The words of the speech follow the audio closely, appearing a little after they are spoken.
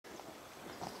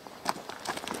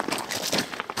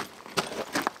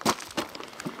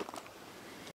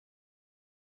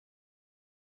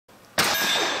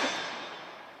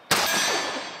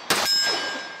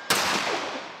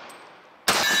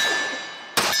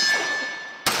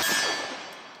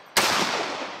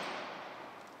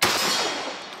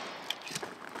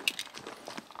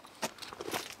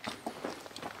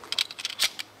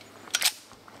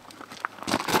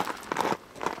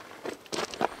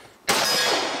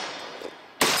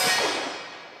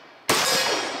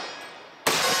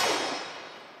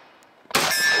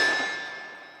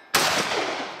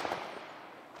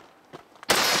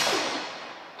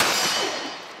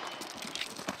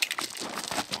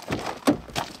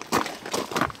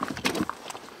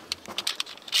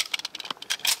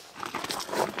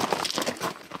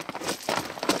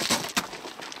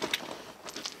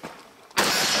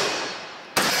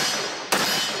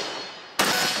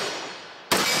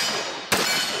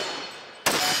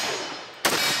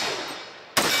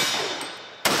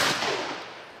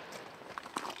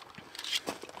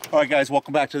Alright guys,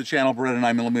 welcome back to the channel. Beretta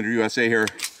 9mm USA here.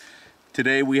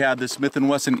 Today we have the Smith &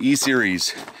 Wesson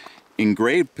E-Series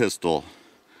engraved pistol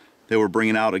that we're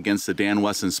bringing out against the Dan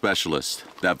Wesson Specialist.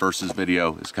 That versus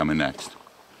video is coming next.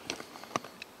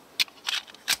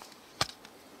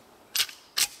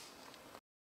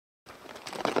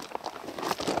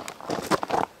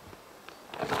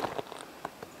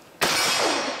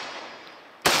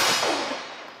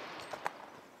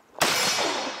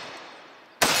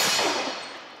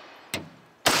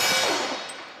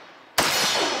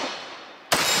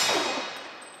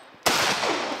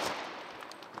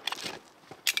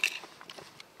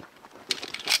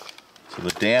 So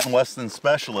the Dan Wesson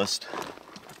Specialist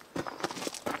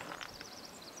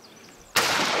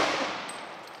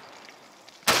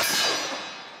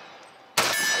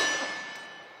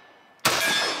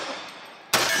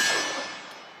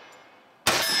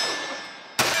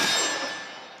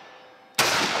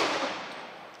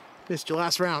missed your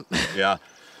last round. Yeah.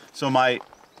 So my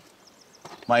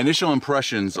initial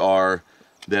impressions are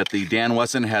that the Dan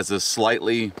Wesson has a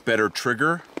slightly better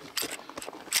trigger.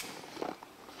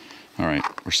 All right,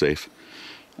 we're safe.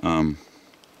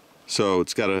 So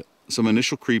it's got some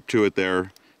initial creep to it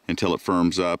there until it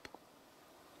firms up.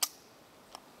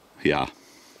 Yeah,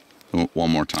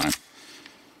 one more time.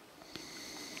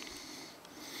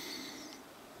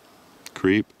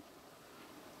 Creep.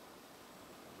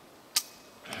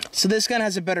 So this gun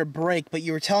has a better break, but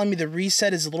you were telling me the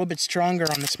reset is a little bit stronger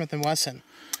on the Smith & Wesson.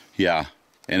 Yeah,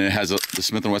 and it has the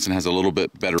Smith & Wesson has a little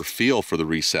bit better feel for the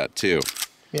reset too.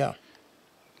 Yeah.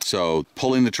 So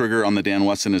pulling the trigger on the Dan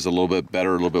Wesson is a little bit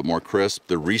better, a little bit more crisp.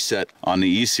 The reset on the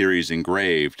E-Series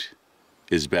engraved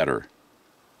is better.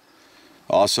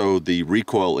 Also, the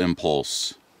recoil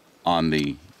impulse on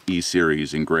the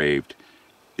E-Series engraved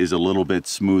is a little bit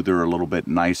smoother, a little bit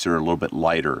nicer, a little bit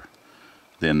lighter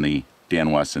than the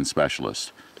Dan Wesson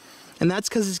Specialist. And that's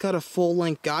because it's got a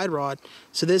full-length guide rod.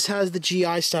 So this has the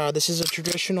GI style. This is a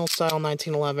traditional style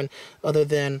 1911, other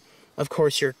than, of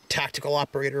course, your tactical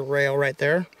operator rail right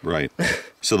there. Right.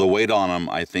 So the weight on them,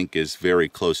 I think, is very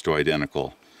close to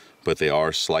identical, but they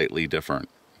are slightly different.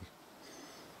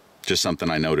 Just something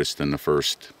I noticed in the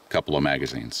first couple of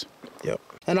magazines. Yep.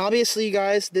 And obviously, you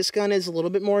guys, this gun is a little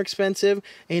bit more expensive,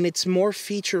 and it's more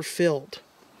feature-filled.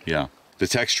 Yeah. The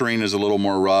texturing is a little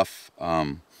more rough,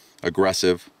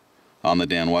 aggressive on the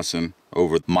Dan Wesson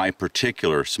over my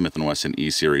particular Smith & Wesson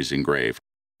E-Series engraved.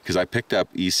 Because I picked up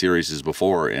E-Series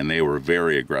before and they were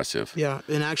very aggressive. Yeah,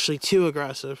 and actually too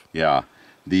aggressive. Yeah.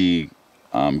 The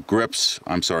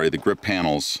the grip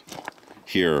panels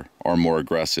here are more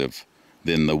aggressive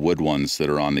than the wood ones that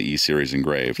are on the E-Series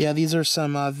engraved. Yeah, these are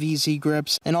some VZ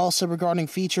grips. And also regarding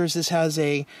features, this has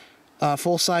a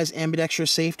full-size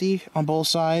ambidextrous safety on both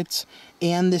sides.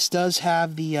 And this does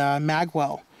have the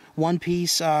magwell,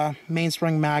 one-piece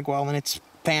mainspring magwell, and it's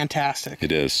fantastic.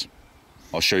 It is.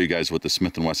 I'll show you guys what the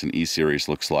Smith & Wesson E-Series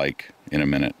looks like in a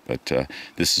minute, but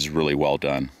this is really well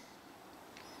done.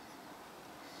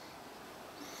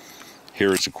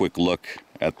 Here is a quick look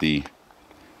at the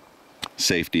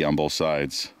safety on both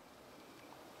sides.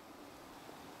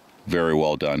 Very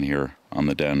well done here on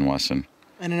the Dan Wesson.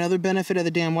 And another benefit of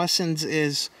the Dan Wessons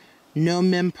is no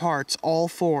MIM parts, all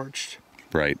forged.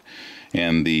 Right.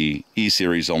 And the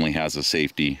E-Series only has a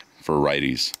safety for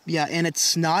righties. Yeah, and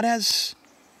it's not as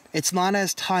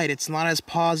tight, it's not as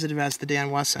positive as the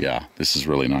Dan Wesson. Yeah, this is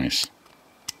really nice.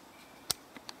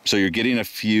 So you're getting a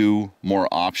few more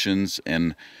options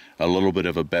and a little bit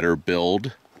of a better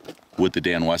build with the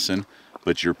Dan Wesson,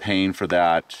 but you're paying for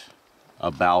that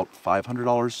about $500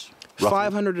 roughly?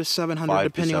 $500 to $700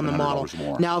 depending on the model.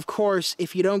 More. Now, of course,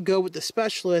 if you don't go with the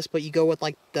Specialist, but you go with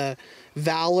like the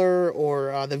Valor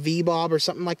or the V-Bob or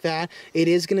something like that, it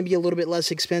is going to be a little bit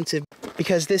less expensive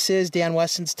because this is Dan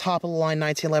Wesson's top-of-the-line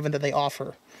 1911 that they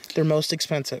offer. They're most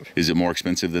expensive. Is it more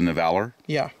expensive than the Valor?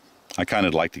 Yeah. I kind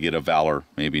of like to get a Valor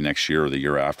maybe next year or the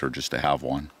year after just to have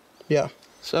one. Yeah.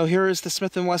 So here is the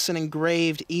Smith & Wesson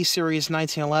engraved E-Series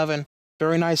 1911.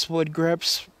 Very nice wood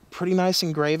grips, pretty nice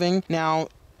engraving. Now,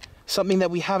 something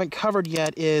that we haven't covered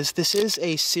yet is this is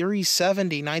a Series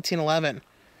 70 1911.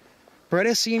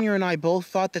 Beretta Sr. and I both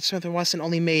thought that Smith & Wesson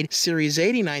only made Series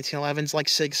 80 1911s like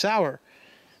Sig Sauer.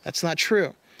 That's not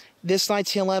true. This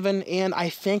 1911 and I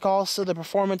think also the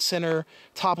Performance Center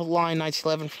top-of-the-line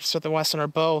 1911 from Smith & Wesson are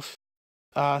both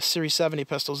Series 70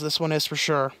 pistols. This one is for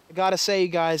sure. I gotta say, you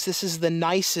guys, this is the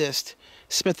nicest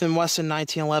Smith & Wesson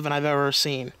 1911 I've ever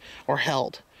seen or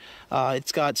held.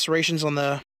 It's got serrations on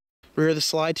the rear of the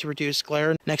slide to reduce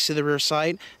glare next to the rear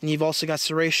sight, and you've also got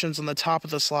serrations on the top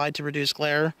of the slide to reduce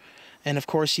glare, and of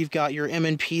course you've got your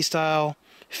M&P style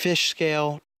fish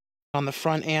scale on the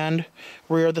front and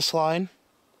rear of the slide.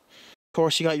 Of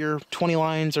course, you got your 20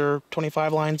 lines or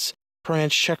 25 lines per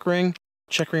inch check ring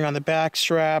on the back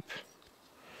strap.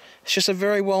 It's just a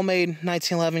very well-made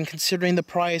 1911 considering the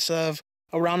price of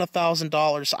around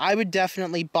 $1,000. I would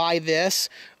definitely buy this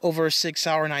over a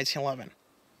 6-hour 1911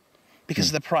 because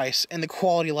of the price and the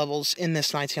quality levels in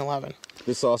this 1911.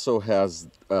 This also has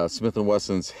Smith &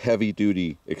 Wesson's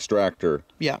heavy-duty extractor.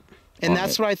 Yeah, and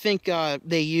that's what I think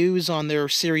they use on their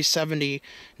Series 70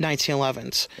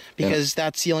 1911s because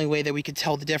that's the only way that we could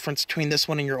tell the difference between this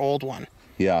one and your old one.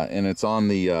 Yeah, and it's on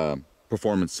the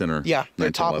Performance Center. Yeah, the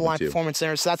top-of-the-line Performance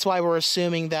Center. So that's why we're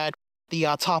assuming that the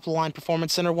top-of-the-line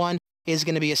Performance Center one is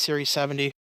going to be a Series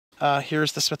 70.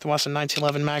 Here's the Smith & Wesson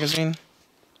 1911 magazine.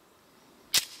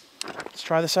 Let's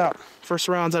try this out. First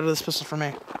rounds out of this pistol for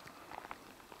me.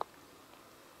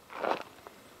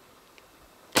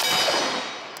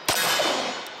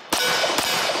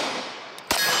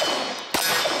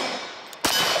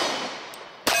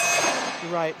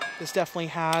 You're right. This definitely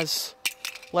has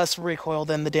less recoil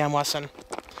than the Dan Wesson.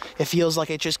 It feels like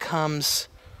it just comes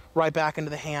right back into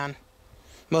the hand.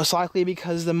 Most likely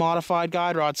because of the modified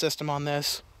guide rod system on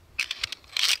this.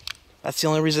 That's the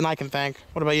only reason I can think.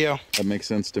 What about you? That makes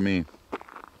sense to me.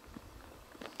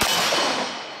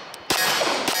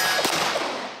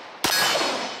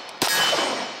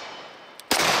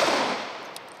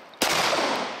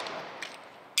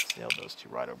 Nailed those two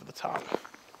right over the top.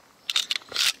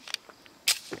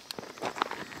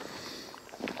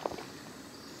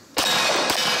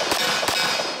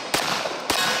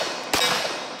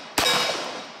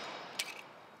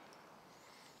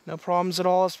 No problems at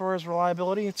all as far as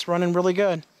reliability. It's running really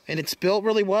good. And it's built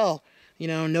really well. You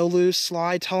know, no loose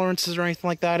slide tolerances or anything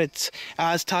like that. It's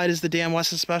as tight as the Dan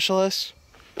Wesson Specialist.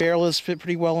 Barrel is fit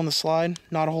pretty well on the slide.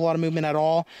 Not a whole lot of movement at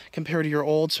all compared to your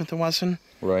old Smith & Wesson.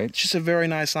 Right. It's just a very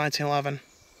nice 1911.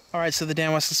 All right, so the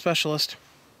Dan Wesson Specialist.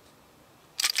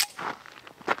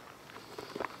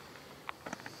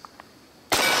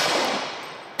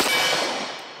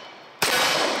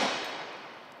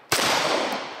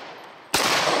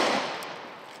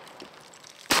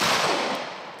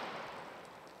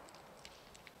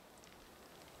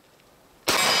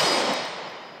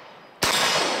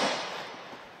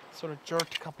 Sort of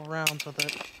jerked a couple rounds with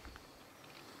it.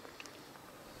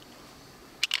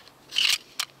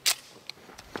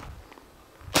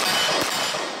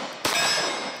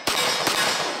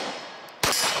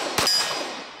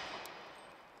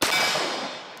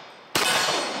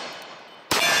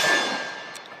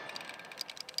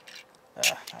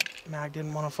 That mag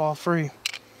didn't want to fall free.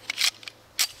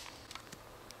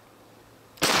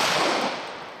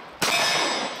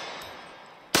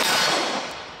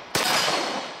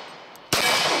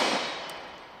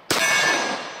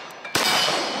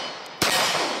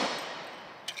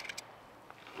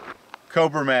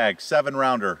 Cobra Mag,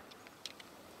 7-rounder.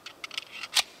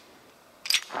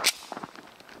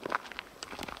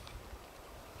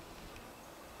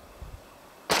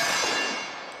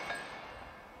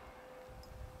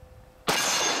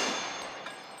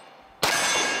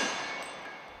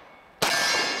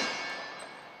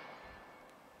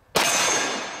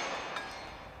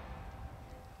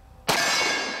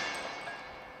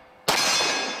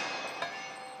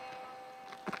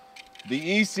 The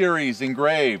E-Series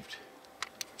engraved.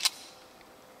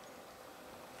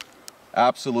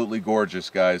 Absolutely gorgeous,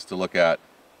 guys, to look at.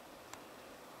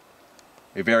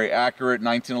 A very accurate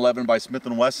 1911 by Smith &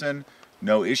 Wesson.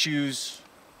 No issues,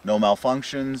 no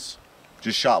malfunctions,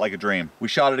 just shot like a dream. We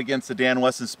shot it against the Dan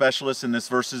Wesson Specialist in this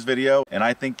Versus video, and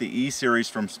I think the E-Series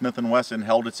from Smith & Wesson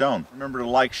held its own. Remember to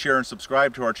like, share, and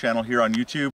subscribe to our channel here on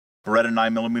YouTube, Beretta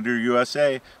 9mm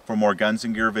USA, for more guns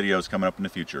and gear videos coming up in the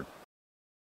future.